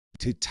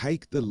To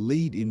take the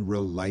lead in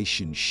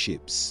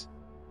relationships,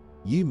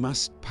 you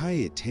must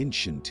pay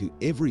attention to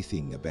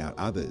everything about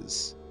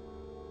others.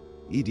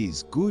 It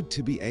is good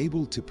to be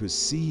able to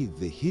perceive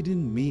the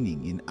hidden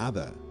meaning in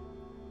other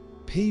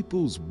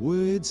people's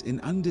words and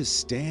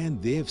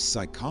understand their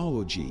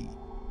psychology.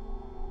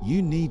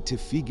 You need to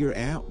figure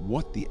out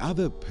what the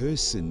other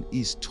person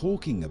is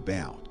talking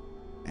about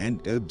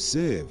and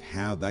observe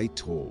how they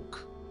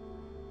talk.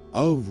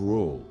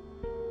 Overall,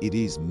 it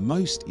is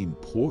most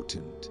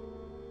important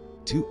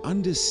to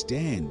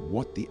understand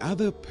what the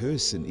other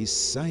person is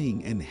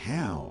saying and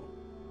how.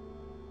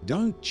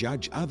 Don't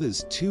judge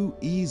others too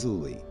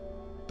easily,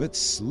 but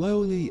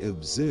slowly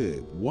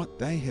observe what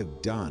they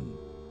have done.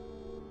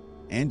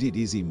 And it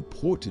is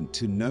important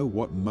to know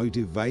what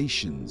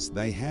motivations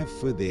they have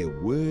for their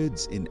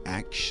words and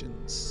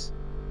actions.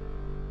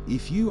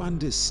 If you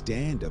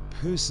understand a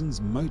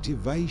person's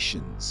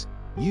motivations,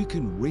 you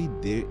can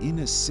read their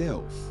inner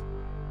self.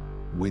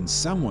 When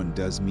someone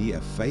does me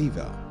a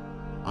favor,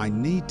 I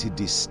need to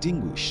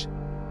distinguish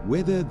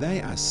whether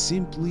they are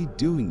simply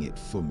doing it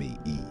for me,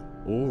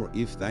 or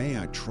if they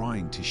are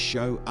trying to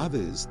show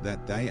others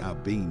that they are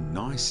being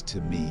nice to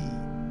me.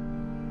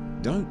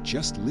 Don't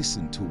just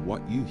listen to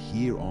what you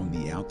hear on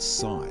the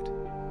outside,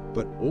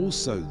 but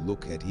also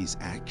look at his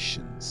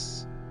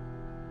actions.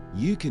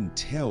 You can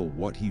tell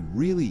what he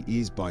really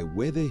is by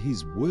whether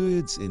his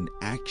words and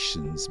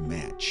actions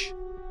match.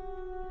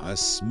 A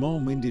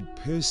small-minded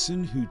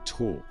person who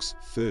talks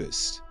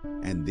first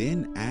and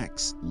then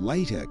acts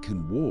later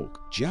can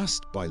walk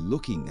just by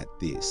looking at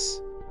this.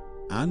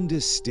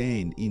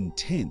 Understand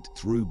intent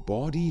through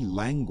body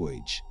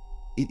language.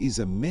 It is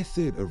a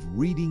method of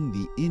reading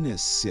the inner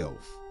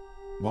self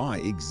by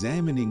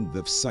examining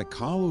the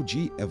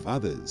psychology of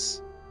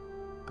others.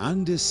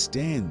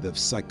 Understand the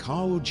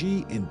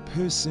psychology and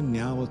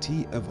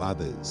personality of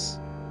others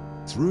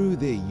through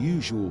their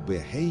usual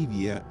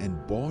behavior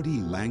and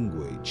body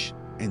language,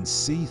 and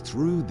see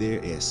through their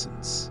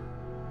essence.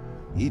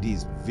 It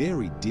is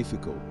very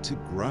difficult to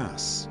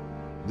grasp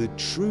the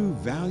true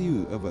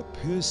value of a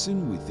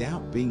person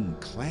without being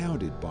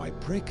clouded by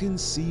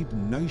preconceived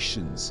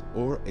notions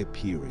or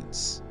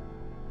appearance.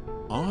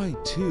 I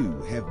too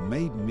have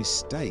made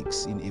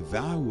mistakes in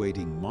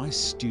evaluating my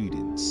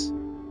students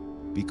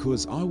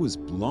because I was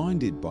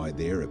blinded by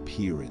their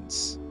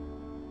appearance.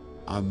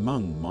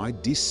 Among my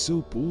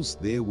disciples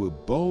there were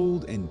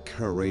bold and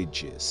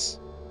courageous.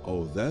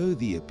 Although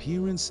the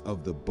appearance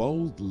of the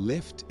bold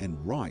left and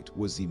right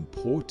was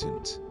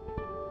important,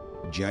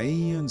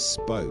 Jaehyun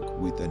spoke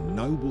with a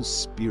noble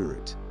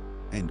spirit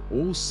and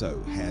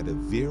also had a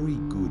very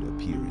good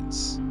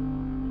appearance.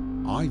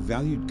 I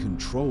valued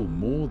control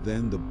more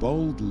than the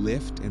bold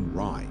left and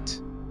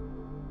right.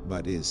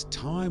 But as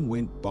time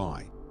went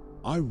by,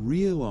 I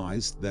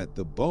realized that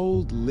the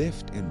bold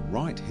left and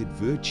right had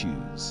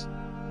virtues.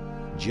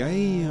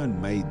 Jaehyun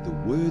made the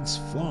words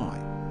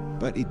fly,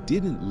 but it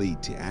didn't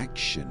lead to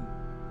action.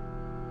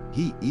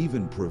 He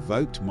even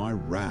provoked my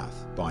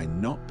wrath by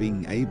not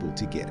being able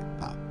to get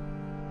up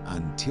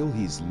until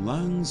his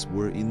lungs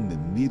were in the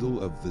middle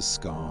of the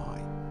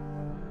sky.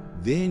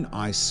 Then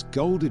I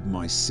scolded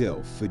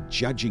myself for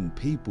judging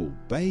people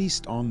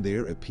based on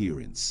their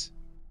appearance,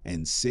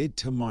 and said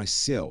to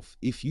myself,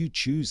 if you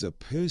choose a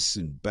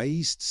person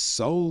based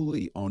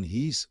solely on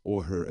his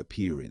or her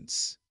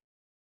appearance,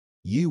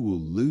 you will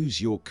lose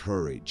your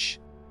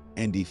courage.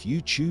 And if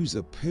you choose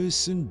a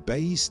person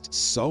based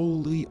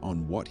solely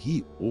on what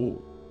he or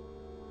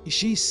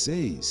she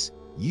says,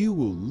 you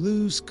will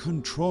lose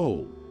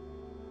control.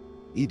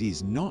 It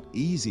is not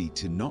easy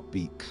to not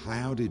be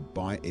clouded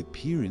by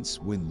appearance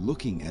when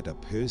looking at a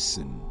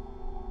person.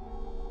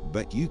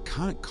 But you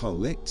can't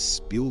collect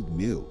spilled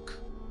milk.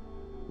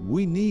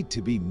 We need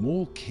to be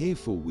more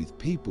careful with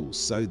people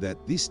so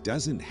that this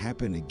doesn't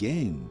happen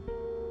again.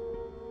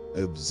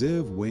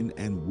 Observe when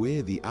and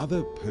where the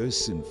other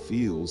person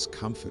feels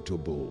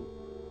comfortable.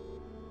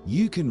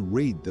 You can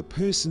read the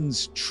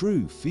person's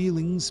true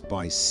feelings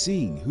by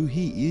seeing who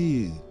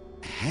he is.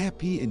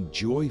 Happy and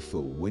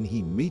joyful when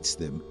he meets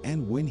them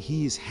and when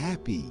he is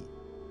happy.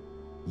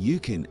 You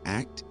can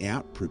act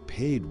out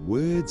prepared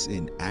words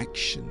and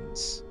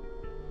actions.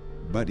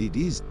 But it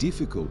is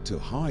difficult to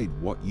hide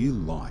what you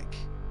like.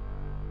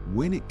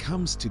 When it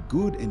comes to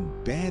good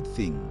and bad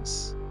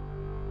things,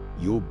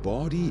 your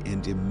body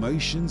and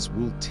emotions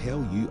will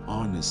tell you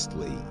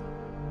honestly.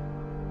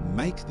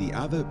 Make the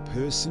other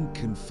person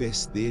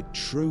confess their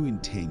true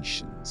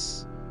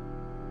intentions.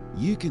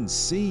 You can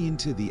see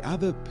into the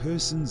other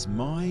person's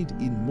mind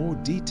in more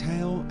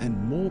detail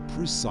and more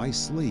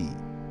precisely.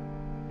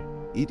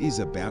 It is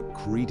about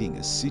creating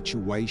a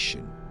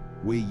situation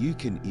where you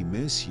can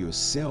immerse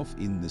yourself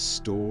in the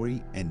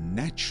story and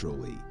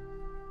naturally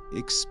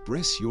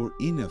express your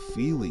inner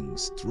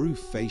feelings through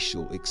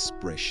facial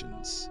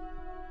expressions.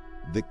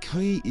 The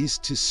key is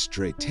to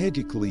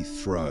strategically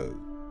throw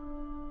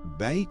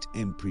bait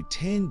and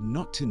pretend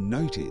not to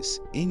notice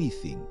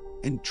anything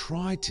and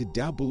try to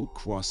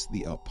double-cross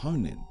the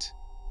opponent.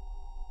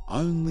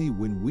 Only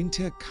when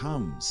winter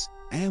comes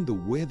and the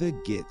weather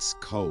gets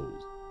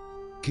cold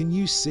Can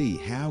you see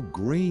how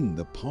green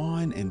the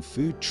pine and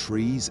fir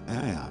trees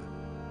are?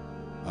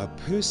 A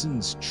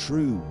person's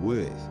true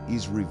worth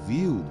is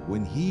revealed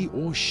when he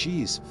or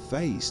she is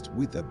faced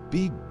with a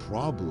big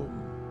problem.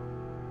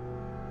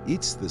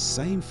 It's the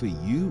same for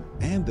you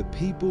and the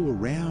people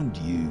around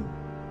you.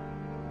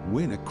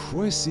 When a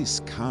crisis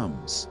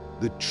comes,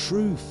 the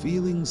true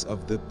feelings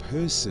of the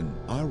person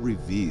are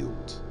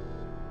revealed.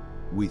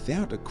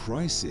 Without a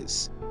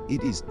crisis,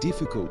 it is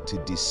difficult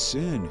to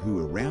discern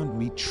who around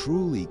me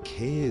truly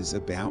cares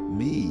about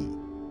me.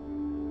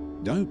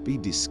 Don't be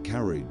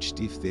discouraged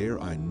if there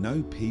are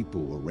no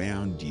people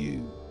around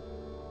you,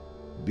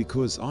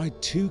 because I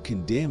too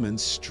can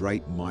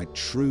demonstrate my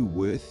true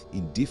worth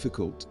in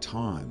difficult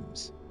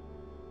times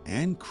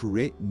and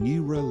create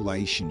new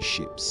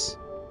relationships.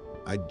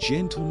 A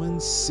gentleman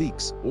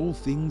seeks all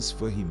things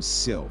for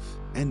himself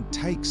and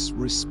takes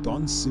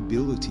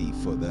responsibility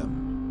for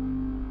them.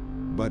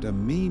 But a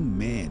mean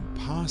man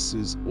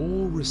passes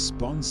all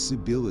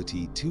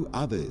responsibility to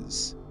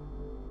others.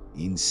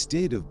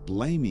 Instead of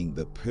blaming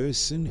the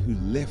person who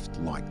left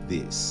like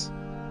this,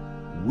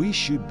 we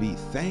should be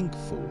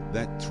thankful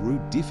that through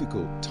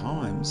difficult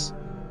times,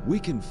 we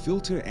can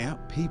filter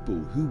out people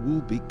who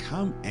will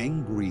become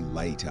angry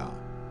later.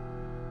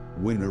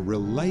 When a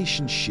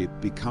relationship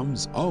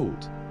becomes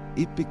old,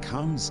 it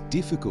becomes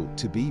difficult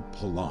to be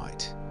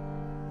polite,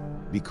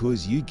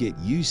 because you get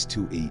used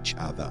to each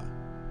other.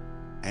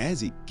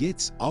 As it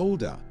gets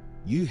older,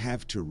 you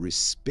have to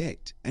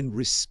respect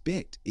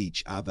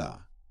each other.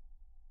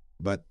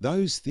 But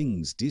those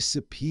things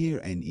disappear,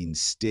 and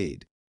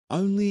instead,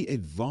 only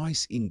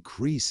advice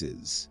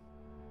increases.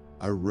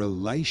 A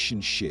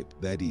relationship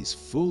that is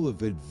full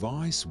of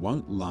advice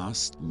won't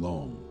last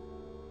long.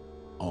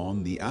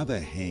 On the other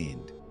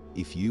hand,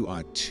 if you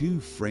are too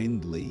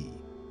friendly,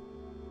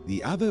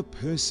 the other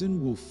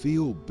person will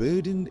feel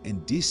burdened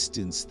and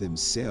distance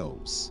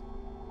themselves.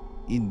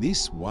 In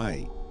this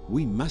way,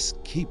 we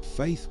must keep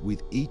faith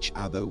with each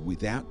other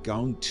without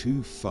going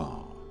too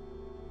far.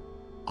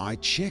 I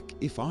check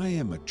if I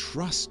am a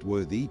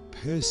trustworthy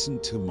person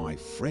to my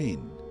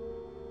friend,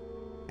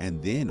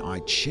 and then I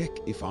check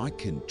if I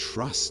can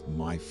trust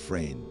my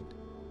friend.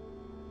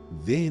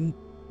 Then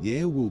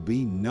there will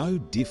be no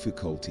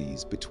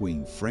difficulties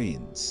between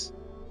friends.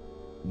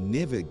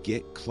 Never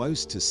get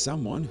close to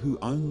someone who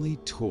only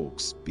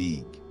talks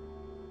big.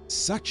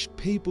 Such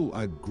people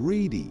are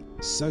greedy,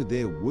 so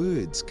their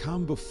words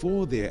come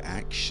before their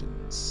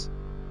actions.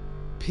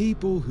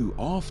 People who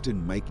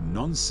often make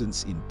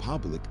nonsense in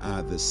public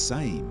are the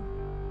same.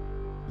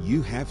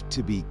 You have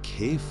to be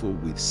careful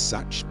with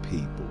such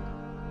people,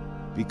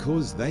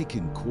 because they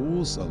can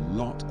cause a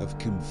lot of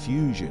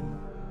confusion.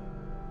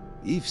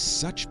 If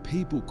such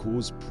people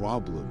cause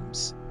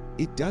problems,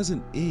 it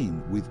doesn't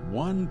end with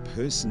one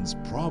person's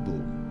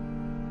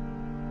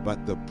problem,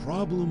 but the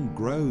problem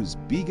grows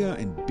bigger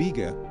and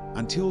bigger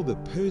until the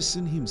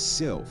person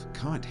himself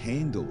can't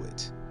handle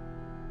it.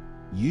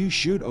 You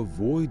should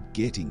avoid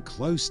getting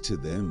close to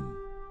them.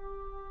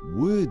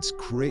 Words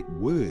create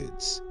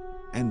words,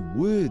 and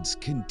words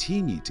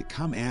continue to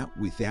come out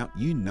without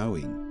you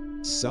knowing,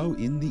 so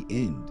in the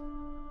end,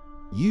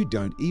 you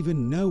don't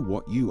even know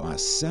what you are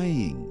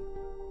saying.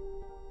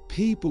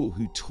 People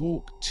who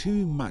talk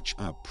too much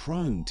are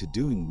prone to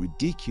doing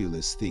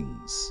ridiculous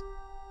things.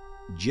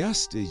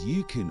 Just as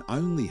you can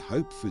only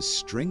hope for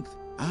strength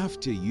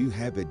after you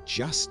have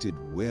adjusted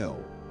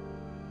well,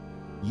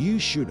 you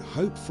should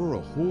hope for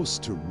a horse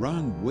to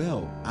run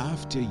well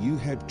after you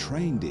have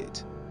trained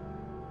it.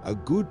 A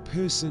good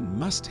person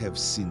must have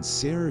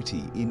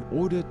sincerity in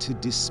order to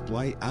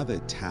display other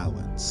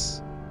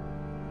talents.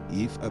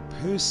 If a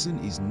person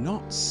is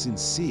not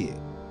sincere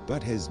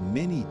but has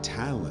many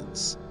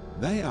talents,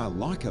 they are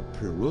like a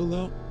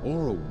piranha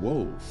or a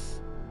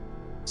wolf.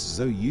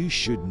 So you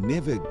should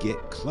never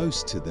get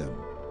close to them.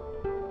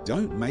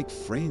 Don't make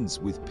friends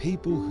with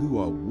people who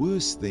are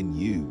worse than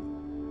you.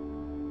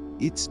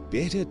 It's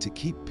better to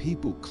keep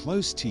people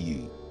close to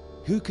you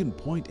who can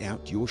point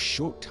out your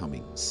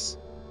shortcomings.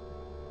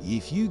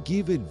 If you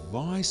give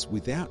advice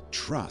without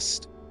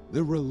trust,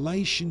 the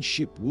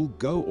relationship will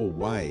go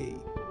away.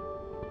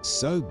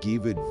 So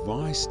give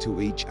advice to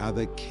each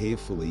other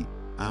carefully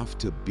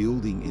after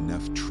building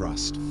enough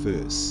trust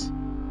first.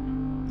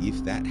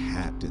 If that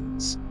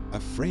happens, a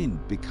friend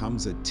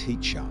becomes a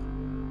teacher.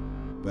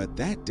 But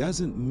that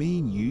doesn't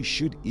mean you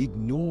should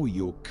ignore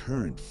your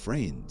current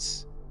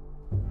friends.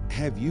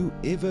 Have you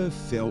ever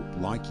felt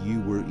like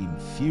you were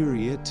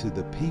inferior to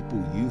the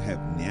people you have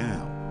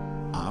now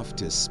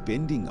after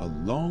spending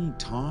a long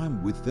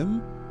time with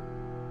them?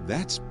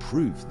 That's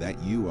proof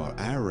that you are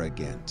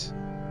arrogant.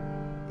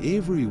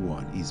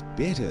 Everyone is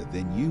better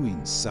than you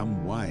in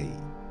some way.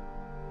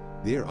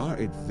 There are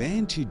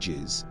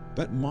advantages,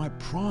 but my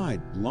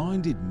pride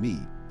blinded me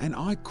and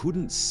I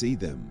couldn't see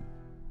them.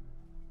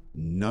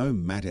 No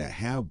matter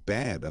how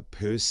bad a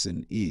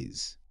person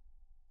is,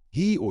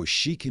 he or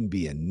she can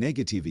be a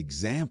negative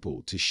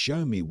example to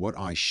show me what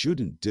I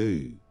shouldn't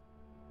do.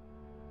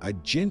 A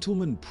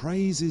gentleman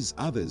praises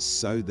others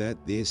so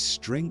that their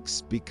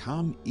strengths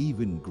become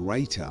even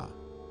greater.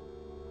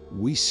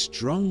 We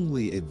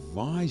strongly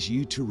advise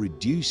you to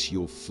reduce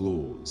your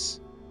flaws.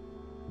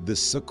 The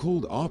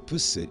so-called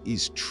opposite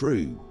is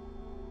true.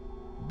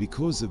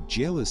 Because of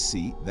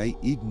jealousy, they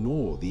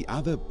ignore the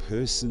other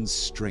person's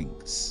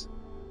strengths.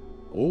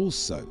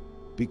 Also,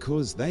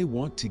 because they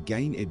want to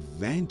gain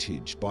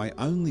advantage by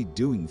only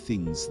doing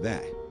things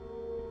that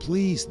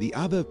please the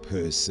other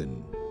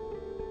person.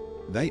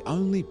 They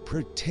only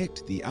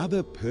protect the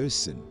other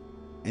person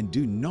and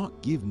do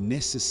not give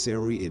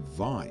necessary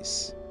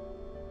advice.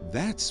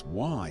 That's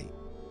why,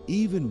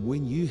 even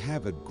when you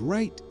have a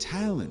great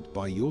talent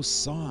by your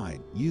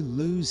side, you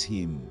lose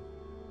him.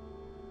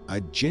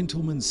 A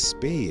gentleman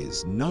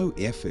spares no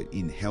effort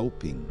in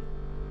helping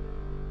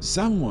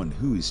someone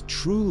who is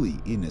truly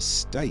in a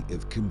state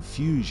of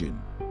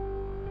confusion.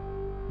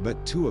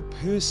 But to a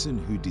person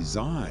who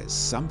desires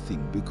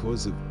something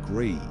because of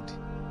greed,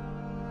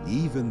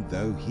 even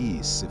though he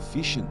is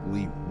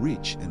sufficiently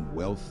rich and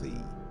wealthy,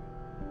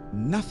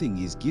 nothing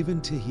is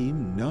given to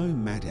him no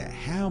matter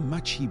how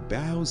much he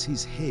bows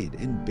his head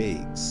and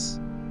begs.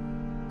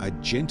 A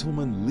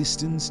gentleman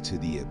listens to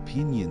the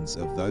opinions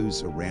of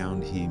those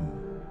around him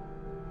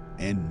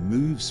and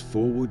moves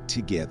forward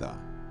together.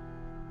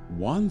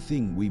 One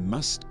thing we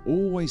must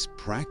always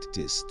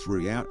practice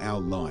throughout our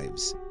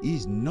lives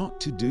is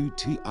not to do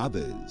to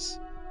others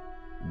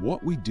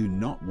what we do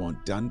not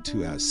want done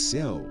to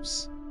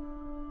ourselves.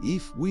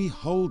 If we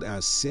hold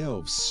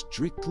ourselves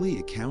strictly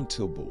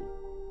accountable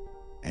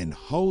and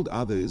hold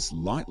others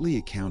lightly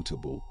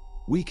accountable,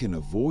 we can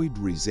avoid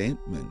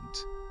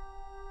resentment.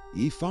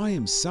 If I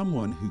am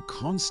someone who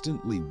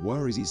constantly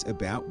worries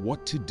about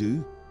what to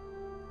do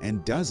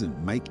and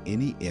doesn't make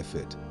any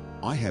effort,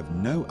 I have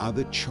no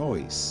other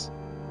choice.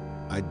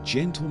 A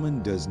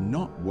gentleman does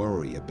not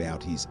worry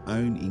about his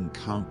own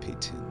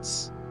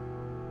incompetence,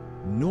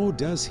 nor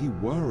does he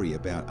worry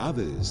about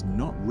others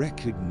not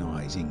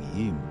recognizing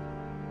him.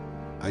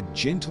 A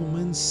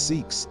gentleman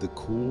seeks the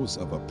cause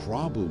of a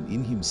problem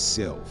in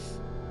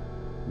himself,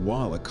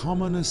 while a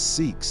commoner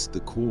seeks the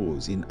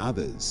cause in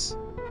others.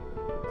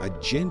 A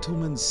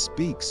gentleman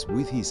speaks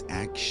with his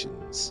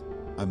actions,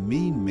 a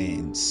mean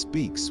man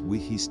speaks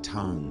with his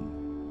tongue.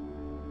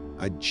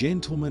 A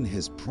gentleman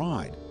has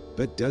pride,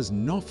 but does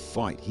not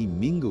fight. He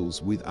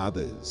mingles with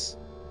others,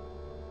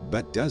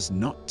 but does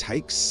not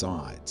take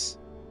sides.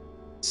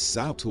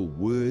 Subtle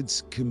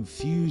words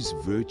confuse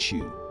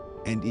virtue,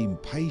 and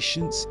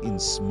impatience in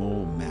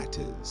small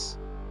matters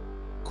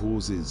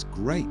causes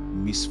great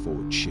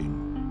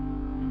misfortune.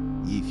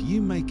 If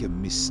you make a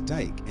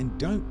mistake and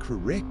don't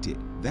correct it,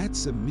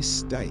 that's a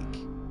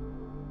mistake.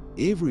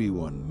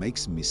 Everyone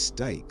makes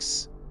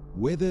mistakes,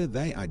 whether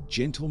they are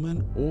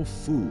gentlemen or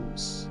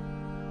fools.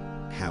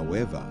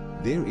 However,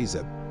 there is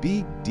a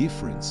big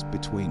difference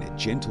between a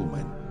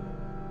gentleman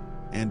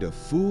and a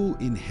fool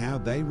in how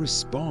they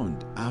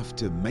respond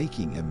after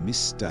making a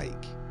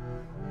mistake.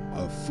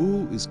 A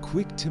fool is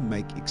quick to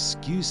make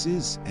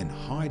excuses and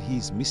hide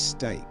his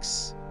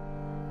mistakes,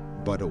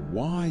 but a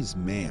wise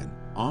man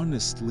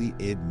honestly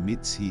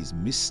admits his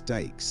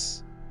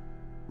mistakes,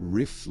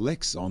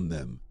 reflects on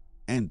them,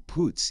 and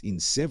puts in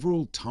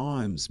several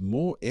times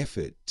more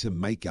effort to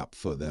make up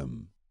for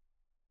them.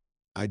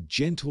 A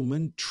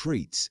gentleman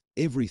treats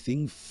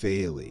everything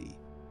fairly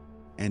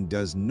and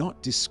does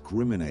not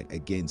discriminate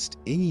against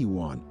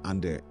anyone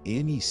under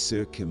any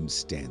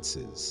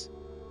circumstances.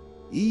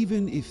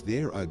 Even if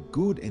there are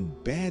good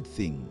and bad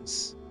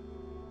things,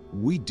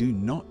 we do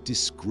not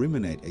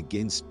discriminate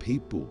against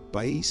people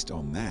based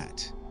on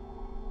that.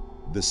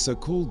 The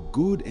so-called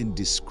good and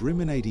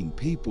discriminating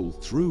people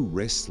through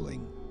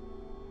wrestling.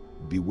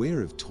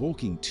 Beware of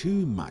talking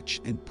too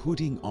much and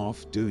putting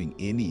off doing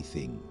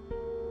anything.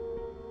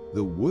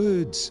 The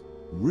words,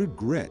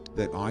 "regret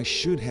that I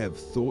should have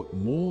thought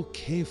more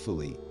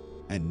carefully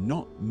and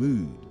not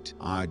moved,"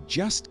 are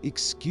just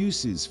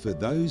excuses for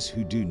those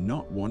who do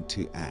not want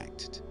to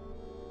act.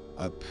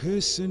 A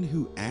person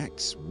who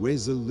acts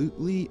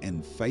resolutely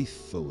and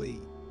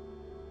faithfully,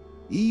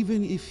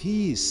 even if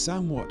he is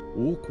somewhat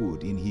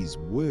awkward in his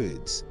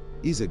words,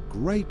 is a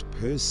great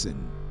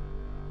person.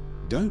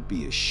 Don't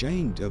be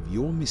ashamed of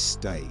your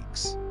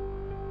mistakes.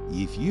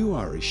 If you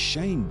are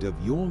ashamed of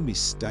your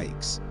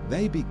mistakes,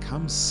 they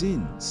become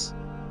sins.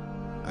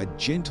 A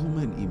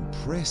gentleman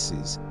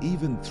impresses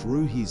even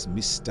through his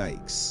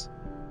mistakes.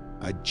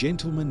 A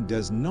gentleman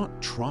does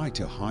not try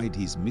to hide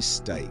his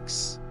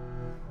mistakes.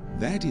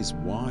 That is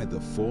why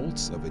the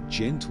faults of a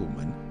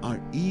gentleman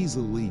are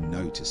easily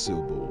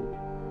noticeable.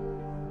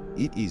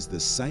 It is the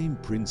same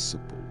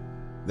principle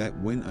that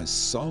when a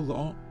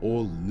solar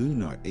or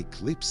lunar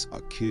eclipse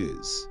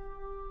occurs,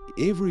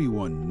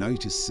 everyone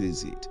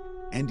notices it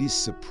and is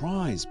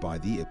surprised by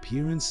the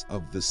appearance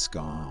of the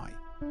sky.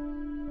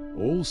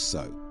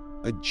 Also,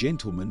 a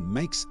gentleman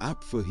makes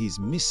up for his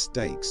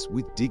mistakes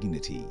with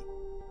dignity.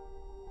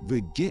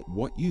 Forget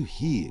what you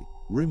hear,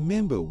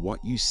 remember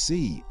what you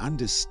see,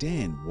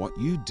 understand what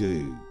you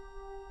do.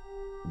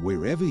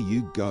 Wherever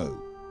you go,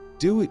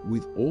 do it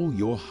with all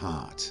your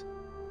heart.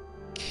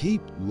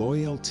 Keep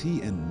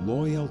loyalty, and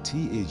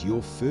loyalty is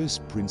your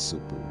first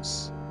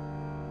principles.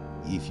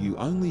 If you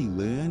only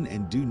learn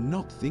and do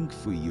not think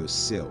for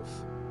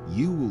yourself,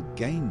 you will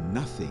gain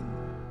nothing.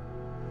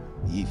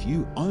 If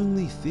you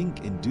only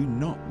think and do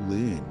not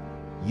learn,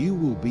 you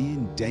will be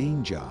in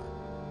danger.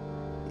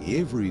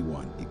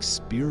 Everyone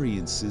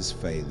experiences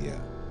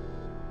failure.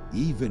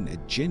 Even a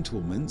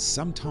gentleman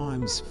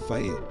sometimes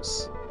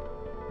fails.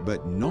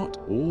 But not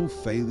all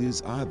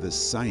failures are the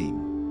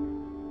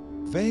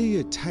same.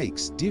 Failure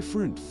takes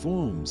different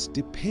forms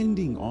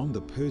depending on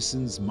the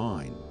person's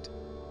mind.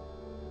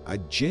 A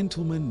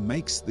gentleman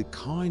makes the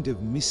kind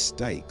of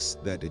mistakes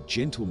that a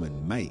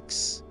gentleman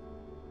makes,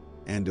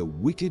 and a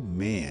wicked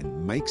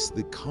man makes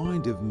the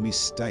kind of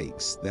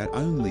mistakes that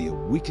only a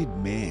wicked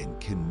man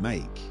can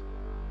make.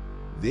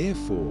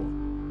 Therefore,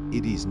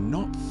 it is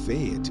not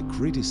fair to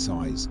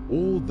criticize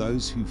all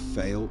those who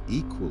fail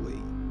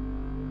equally.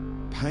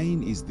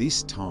 Pain is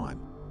this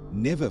time.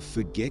 Never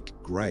forget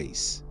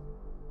grace.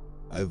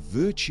 A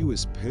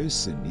virtuous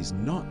person is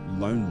not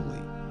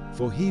lonely,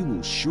 for he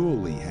will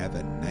surely have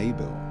a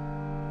neighbor.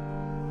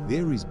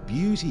 There is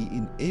beauty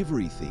in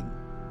everything,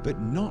 but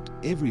not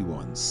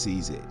everyone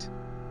sees it.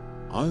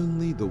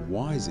 Only the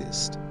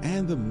wisest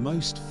and the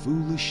most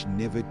foolish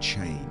never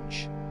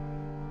change.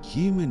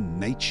 Human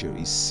nature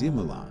is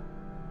similar,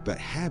 but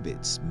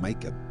habits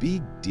make a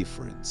big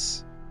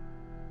difference.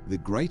 The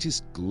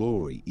greatest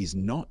glory is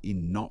not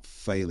in not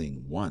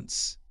failing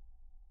once,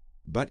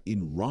 but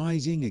in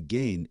rising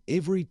again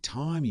every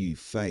time you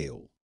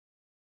fail.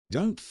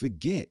 Don't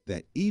forget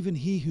that even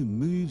he who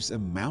moves a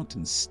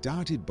mountain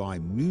started by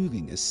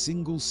moving a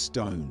single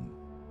stone.